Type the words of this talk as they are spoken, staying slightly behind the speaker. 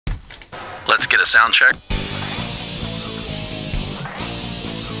Let's get a sound check.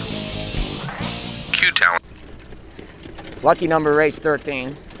 Q talent. Lucky number race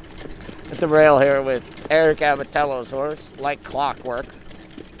 13. At the rail here with Eric Abatello's horse, like Clockwork.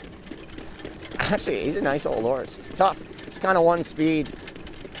 Actually, he's a nice old horse. He's tough. He's kind of one speed.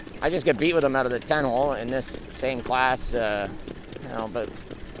 I just get beat with him out of the 10 hole in this same class, but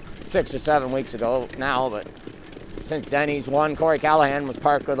 6 or 7 weeks ago now. But since then, he's won. Corey Callahan was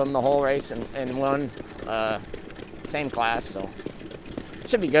parked with him the whole race and won. Same class, so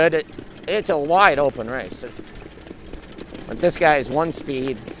should be good. It's a wide open race. But this guy is one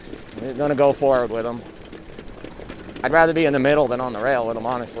speed. We're going to go forward with him. I'd rather be in the middle than on the rail with him,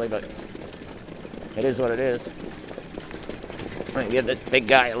 honestly, but it is what it is. I'm going to give this big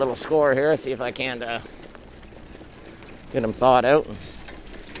guy a little score here, see if I can get him thawed out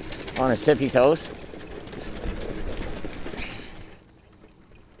on his tippy toes.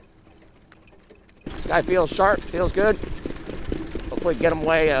 This guy feels sharp, feels good. Hopefully get him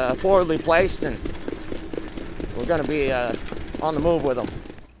way forwardly placed, and we're going to be on the move with him.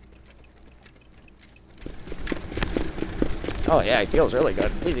 Oh yeah, he feels really good.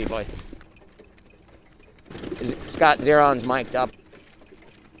 Easy, boy. Scott Zeron's mic'd up.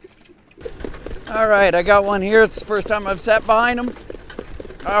 All right, I got one here. It's the first time I've sat behind him.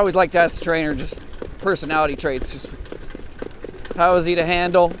 I always like to ask the trainer just personality traits. Just how is he to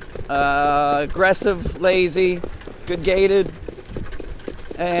handle? Aggressive, lazy, good gaited,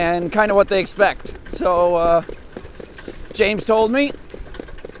 and kind of what they expect. So James told me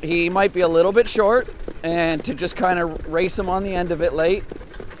he might be a little bit short, and to just kind of race him on the end of it late.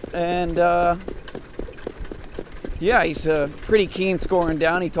 And yeah, he's pretty keen scoring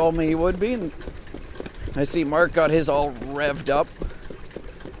down. He told me he would be. And I see Mark got his all revved up.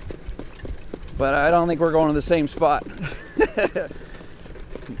 But I don't think we're going to the same spot.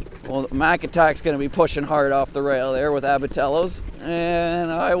 Well, Mac Attack's going to be pushing hard off the rail there with Abatello's.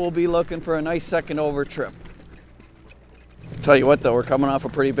 And I will be looking for a nice second over trip. Tell you what though, we're coming off a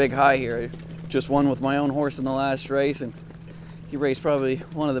pretty big high here. Just won with my own horse in the last race, and he raced probably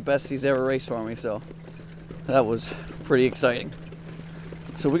one of the best he's ever raced for me, so that was pretty exciting.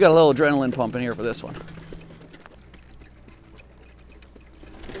 So we got a little adrenaline pumping here for this one.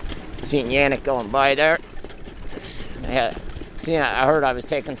 Seeing Yannick going by there. I heard I was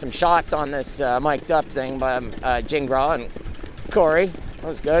taking some shots on this mic'd up thing by Jingra and Corey. That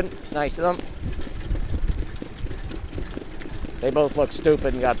was good. Nice of them. They both looked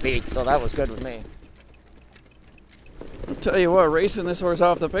stupid and got beat, so that was good with me. I'll tell you what, racing this horse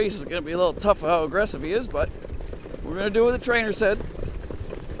off the pace is going to be a little tough for how aggressive he is, but we're going to do what the trainer said.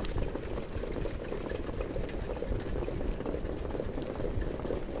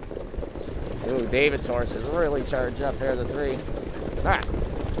 Ooh, David's horse is really charged up here, the 3. All right.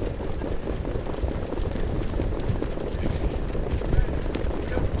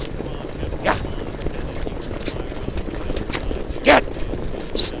 Yeah. Get.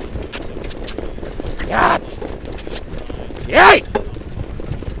 Get. Yay! I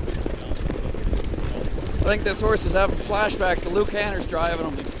think this horse is having flashbacks to Luke Hanner's driving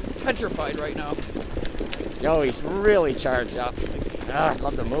him. He's petrified right now. Yo, he's really charged up. I'd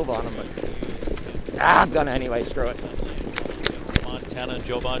love to move on him, but I'm gonna anyway. Screw it. Montana and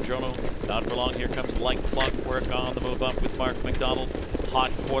Joe Bongiorno. Not for long. Here comes Like Clockwork on the move up with Mark MacDonald.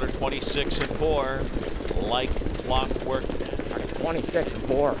 Hot quarter, 26-4. Like Clockwork.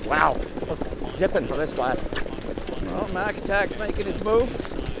 26-4. Wow. Zipping for this class. Well, Mac Attack's making his move.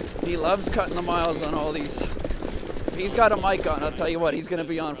 He loves cutting the miles on all these. If he's got a mic on, I'll tell you what, he's going to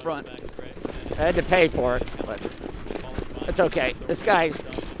be on front. I had to pay for it, but it's okay. This guy,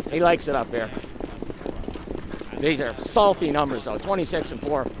 he likes it up here. These are salty numbers, though. 26-4.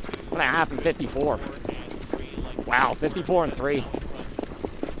 1.5 and 54. Wow, 54-3.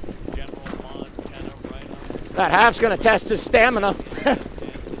 That half's going to test his stamina.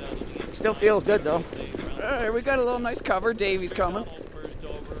 Still feels good, though. All right, we got a little nice cover. Davey's coming.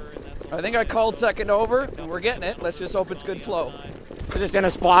 I think I called second over, and we're getting it. Let's just hope it's good flow. I was just in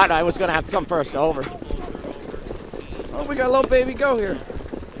a spot. I was going to have to come first over. Oh, we got a little baby go here.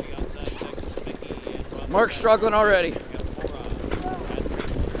 Mark's struggling already.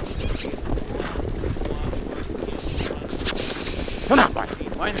 Come on,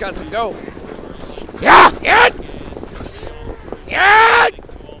 Mark. Mine's got some go. Yeah! Yeah! Yeah!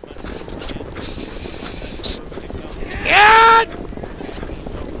 Yeah!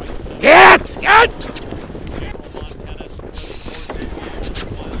 Yeah! Yeah!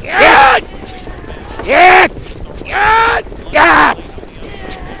 Yeah! Yeah! Yeah!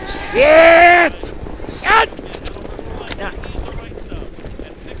 Yeah! Yeah!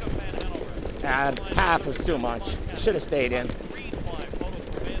 Half was too much. Should have stayed in.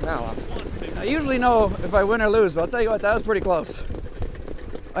 No. I usually know if I win or lose, but I'll tell you what, that was pretty close.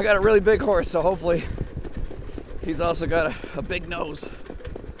 I got a really big horse, so hopefully he's also got a big nose.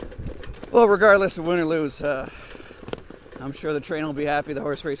 Well, regardless of win or lose, I'm sure the trainer will be happy. The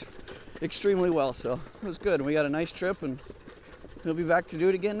horse raced extremely well, so it was good. We got a nice trip, and we'll be back to do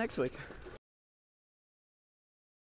it again next week.